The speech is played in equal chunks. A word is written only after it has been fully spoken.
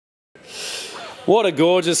What a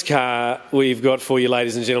gorgeous car we've got for you,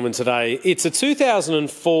 ladies and gentlemen, today. It's a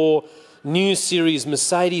 2004 new series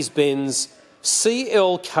Mercedes-Benz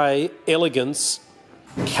CLK Elegance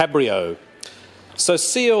Cabrio. So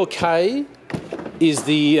CLK is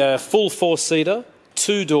the full four-seater,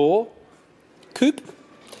 two-door coupe,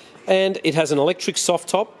 and it has an electric soft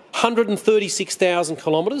top, 136,000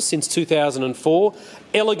 kilometres since 2004.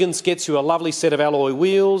 Elegance gets you a lovely set of alloy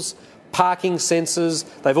wheels, parking sensors.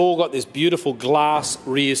 They've all got this beautiful glass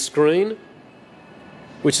rear screen,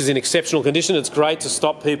 which is in exceptional condition. It's great to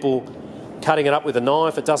stop people cutting it up with a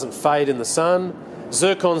knife. It doesn't fade in the sun.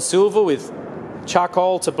 Zircon silver with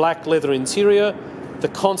charcoal to black leather interior. The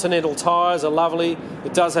Continental tyres are lovely.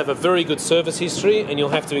 It does have a very good service history, and you'll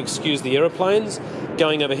have to excuse the aeroplanes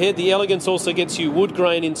going overhead. The Elegance also gets you wood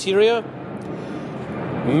grain interior,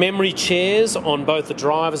 memory chairs on both the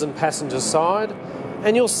driver's and passenger side,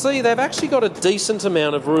 and you'll see they've actually got a decent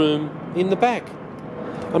amount of room in the back.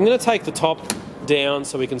 I'm going to take the top down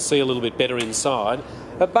so we can see a little bit better inside.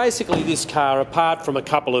 But basically this car, apart from a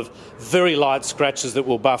couple of very light scratches that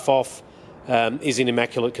will buff off, is in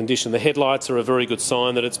immaculate condition. The headlights are a very good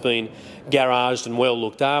sign that it's been garaged and well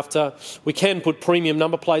looked after. We can put premium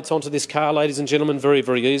number plates onto this car, ladies and gentlemen, very,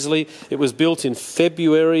 very easily. It was built in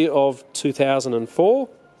February of 2004.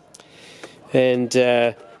 And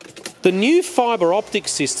the new fibre optic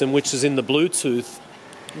system, which is in the Bluetooth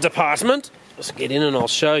department, let's get in and I'll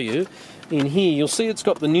show you. In here, you'll see it's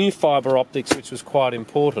got the new fibre optics, which was quite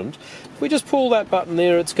important. If we just pull that button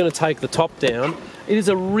there, it's going to take the top down. It is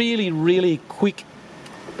a really, really quick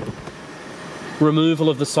removal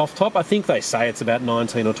of the soft top. I think they say it's about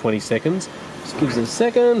 19 or 20 seconds. Just gives it a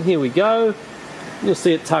second. Here we go. You'll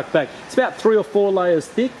see it tucked back. It's about 3 or 4 layers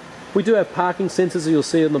thick. We do have parking sensors, you'll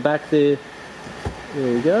see on the back there.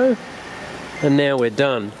 There we go. And now we're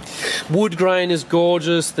done. Wood grain is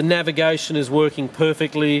gorgeous. The navigation is working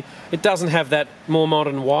perfectly. It doesn't have that more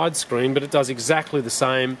modern widescreen, but it does exactly the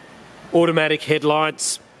same. Automatic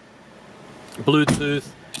headlights, Bluetooth,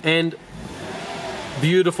 and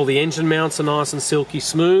beautiful. The engine mounts are nice and silky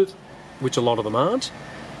smooth, which a lot of them aren't.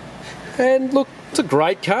 And look, it's a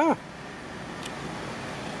great car.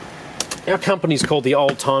 Our company's called the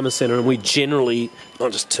Old Timer Centre, and we generally,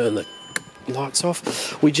 I'll just turn the lights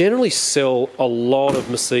off. We generally sell a lot of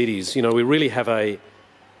Mercedes. You know, we really have a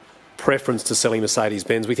preference to selling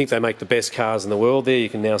Mercedes-Benz. We think they make the best cars in the world. There you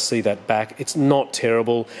can now see that back. It's not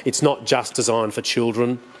terrible. It's not just designed for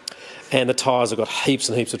children. And the tyres have got heaps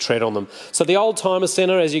and heaps of tread on them. So the Old Timer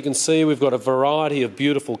Centre, as you can see, we've got a variety of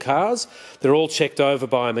beautiful cars. They're all checked over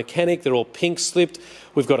by a mechanic. They're all pink slipped.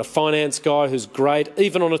 We've got a finance guy who's great.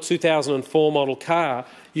 Even on a 2004 model car,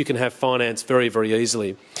 you can have finance very, very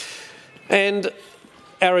easily. And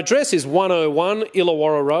our address is 101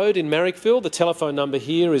 Illawarra Road in Marrickville. The telephone number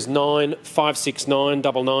here is 9569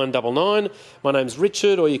 9999. My name's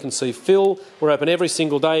Richard, or you can see Phil. We're open every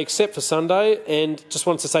single day except for Sunday, and just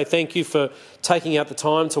wanted to say thank you for taking out the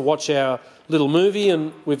time to watch our little movie,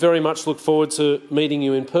 and we very much look forward to meeting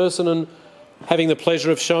you in person and having the pleasure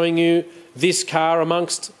of showing you this car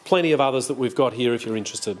amongst plenty of others that we've got here if you're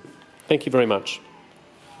interested. Thank you very much.